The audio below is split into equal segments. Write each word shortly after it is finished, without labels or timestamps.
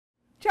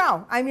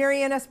Ciao, I'm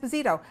Marianne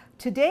Esposito.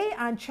 Today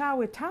on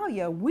Ciao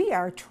Italia, we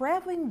are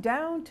traveling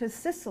down to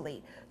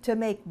Sicily to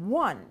make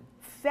one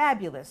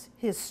fabulous,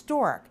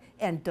 historic,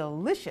 and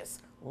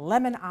delicious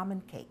lemon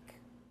almond cake.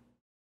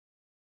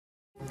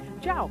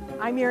 Ciao,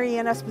 I'm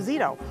Marianne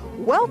Esposito.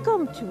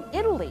 Welcome to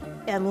Italy,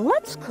 and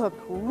let's cook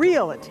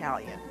real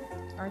Italian.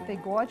 Aren't they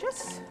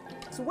gorgeous?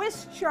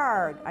 Swiss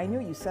chard. I knew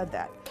you said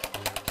that.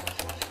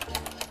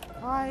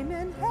 I'm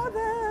in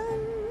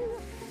heaven.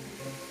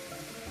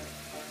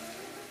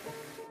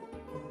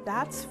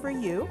 That's for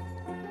you.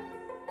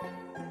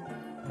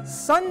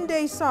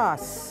 Sundae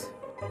sauce.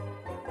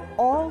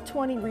 All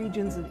 20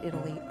 regions of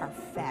Italy are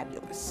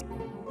fabulous.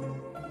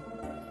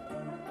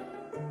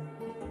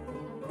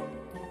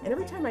 And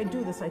every time I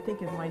do this, I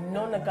think of my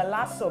Nonna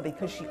Galasso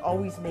because she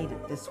always made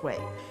it this way.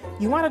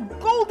 You want a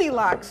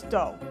Goldilocks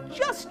dough,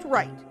 just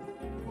right.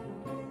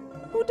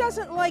 Who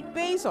doesn't like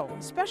basil,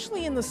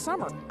 especially in the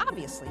summer?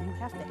 Obviously, you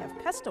have to have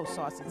pesto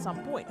sauce at some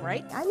point,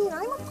 right? I mean,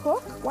 I'm a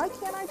cook. Why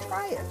can't I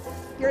try it?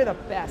 You're the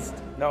best.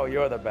 No,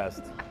 you're the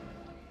best.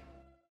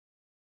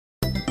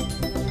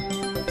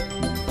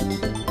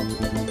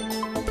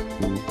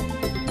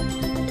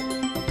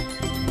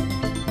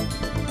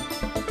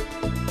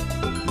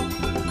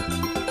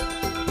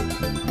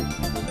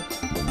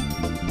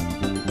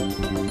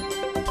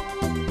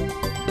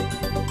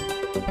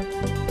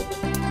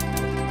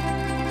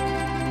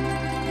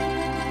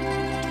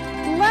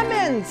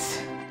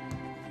 Lemons!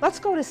 Let's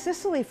go to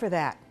Sicily for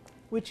that,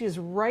 which is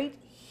right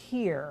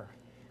here.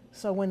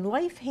 So when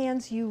life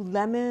hands you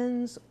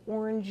lemons,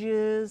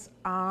 oranges,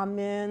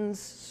 almonds,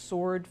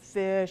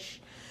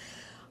 swordfish,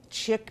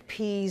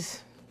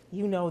 chickpeas,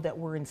 you know that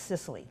we're in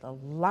Sicily, the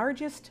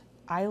largest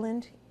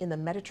island in the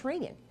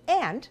Mediterranean,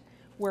 and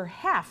where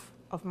half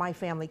of my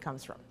family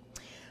comes from.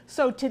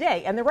 So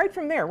today, and they're right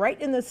from there, right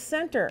in the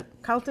center,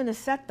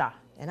 Caltanissetta,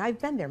 and I've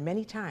been there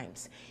many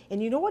times.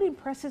 And you know what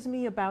impresses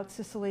me about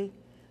Sicily?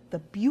 The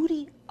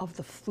beauty of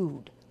the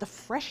food, the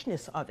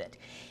freshness of it.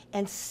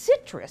 And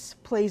citrus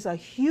plays a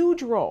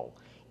huge role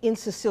in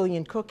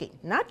Sicilian cooking,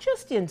 not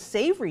just in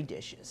savory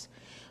dishes,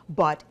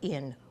 but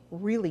in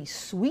really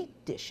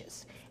sweet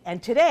dishes.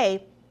 And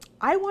today,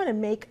 I want to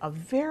make a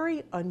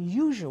very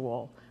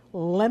unusual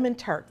lemon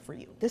tart for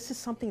you. This is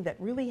something that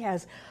really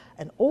has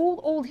an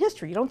old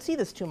history. You don't see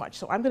this too much,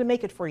 so I'm going to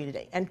make it for you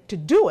today. And to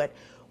do it,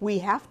 we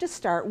have to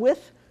start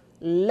with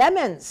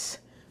lemons.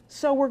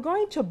 So we're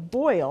going to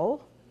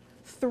boil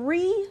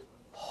 3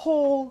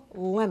 whole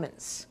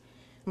lemons.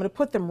 I'm going to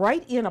put them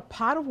right in a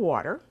pot of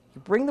water.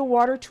 You bring the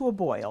water to a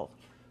boil,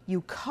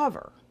 you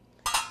cover,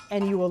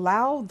 and you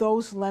allow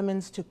those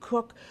lemons to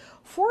cook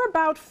for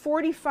about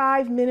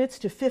 45 minutes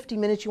to 50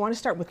 minutes. You want to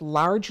start with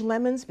large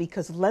lemons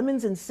because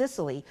lemons in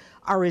Sicily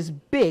are as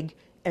big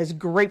as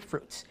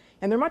grapefruits,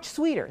 and they're much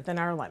sweeter than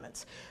our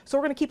lemons. So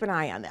we're going to keep an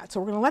eye on that. So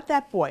we're going to let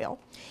that boil.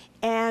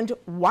 And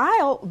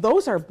while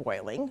those are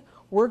boiling,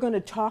 we're going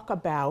to talk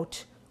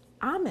about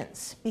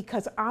almonds,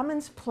 because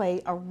almonds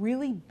play a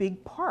really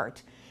big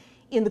part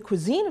in the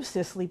cuisine of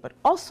Sicily, but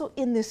also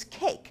in this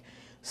cake.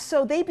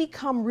 So they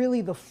become really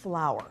the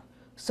flower.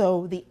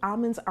 So the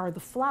almonds are the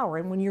flower.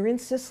 And when you're in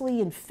Sicily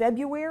in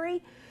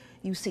February,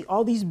 you see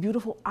all these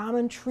beautiful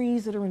almond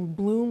trees that are in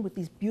bloom with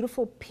these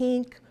beautiful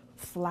pink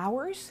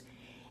flowers.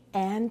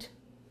 And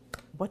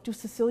what do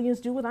Sicilians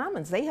do with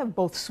almonds? They have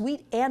both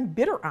sweet and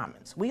bitter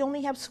almonds. We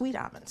only have sweet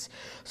almonds.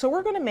 So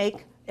we're going to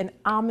make an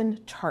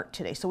almond tart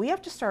today. So we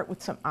have to start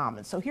with some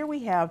almonds. So here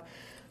we have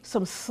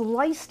some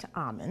sliced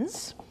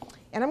almonds,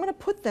 and I'm going to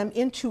put them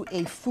into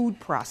a food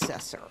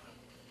processor.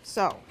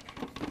 So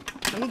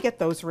let me get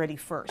those ready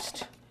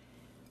first.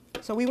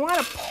 So we want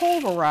to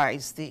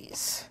pulverize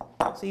these.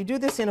 So you do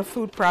this in a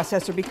food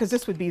processor because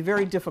this would be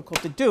very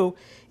difficult to do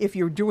if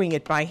you're doing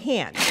it by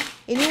hand.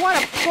 And you want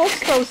to pulse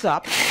those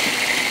up.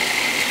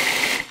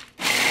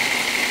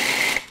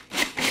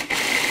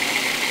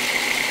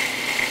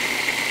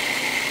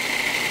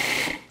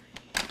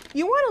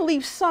 You want to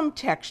leave some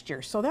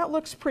texture, so that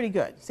looks pretty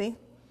good. See?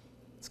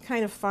 It's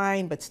kind of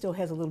fine, but still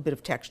has a little bit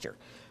of texture.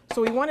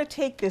 So we want to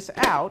take this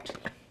out,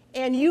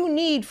 and you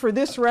need, for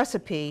this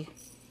recipe,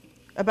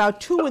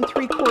 about 2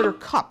 3/4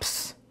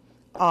 cups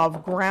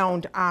of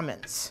ground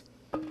almonds.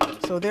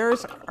 So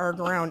there's our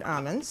ground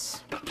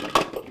almonds.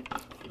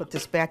 Put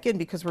this back in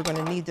because we're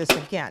going to need this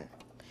again.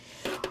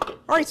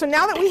 All right, so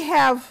now that we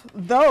have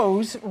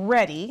those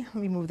ready,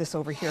 let me move this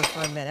over here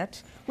for a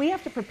minute. We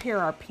have to prepare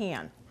our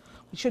pan.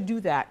 We should do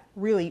that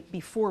really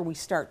before we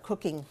start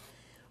cooking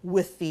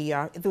with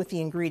the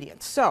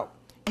ingredients. So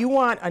you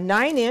want a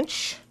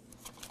 9-inch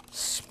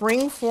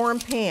spring-form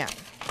pan,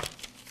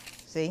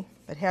 see,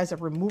 that has a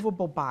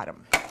removable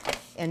bottom.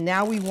 And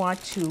now we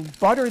want to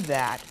butter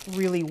that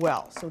really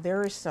well. So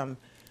there is some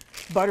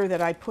butter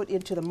that I put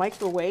into the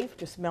microwave,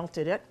 just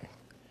melted it.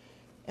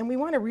 And we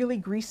want to really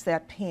grease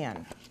that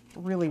pan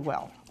really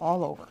well,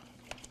 all over.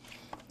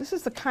 This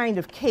is the kind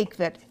of cake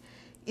that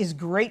is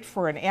great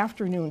for an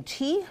afternoon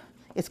tea.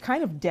 It's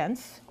kind of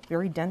dense,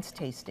 very dense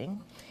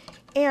tasting.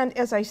 And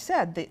as I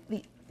said,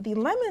 the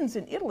lemons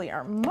in Italy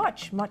are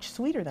much, much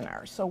sweeter than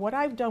ours. So what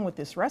I've done with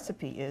this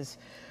recipe is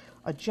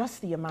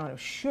adjust the amount of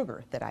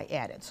sugar that I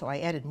added. So I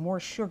added more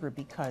sugar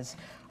because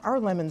our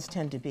lemons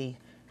tend to be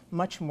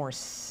much more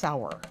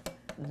sour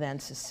than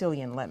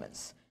Sicilian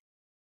lemons.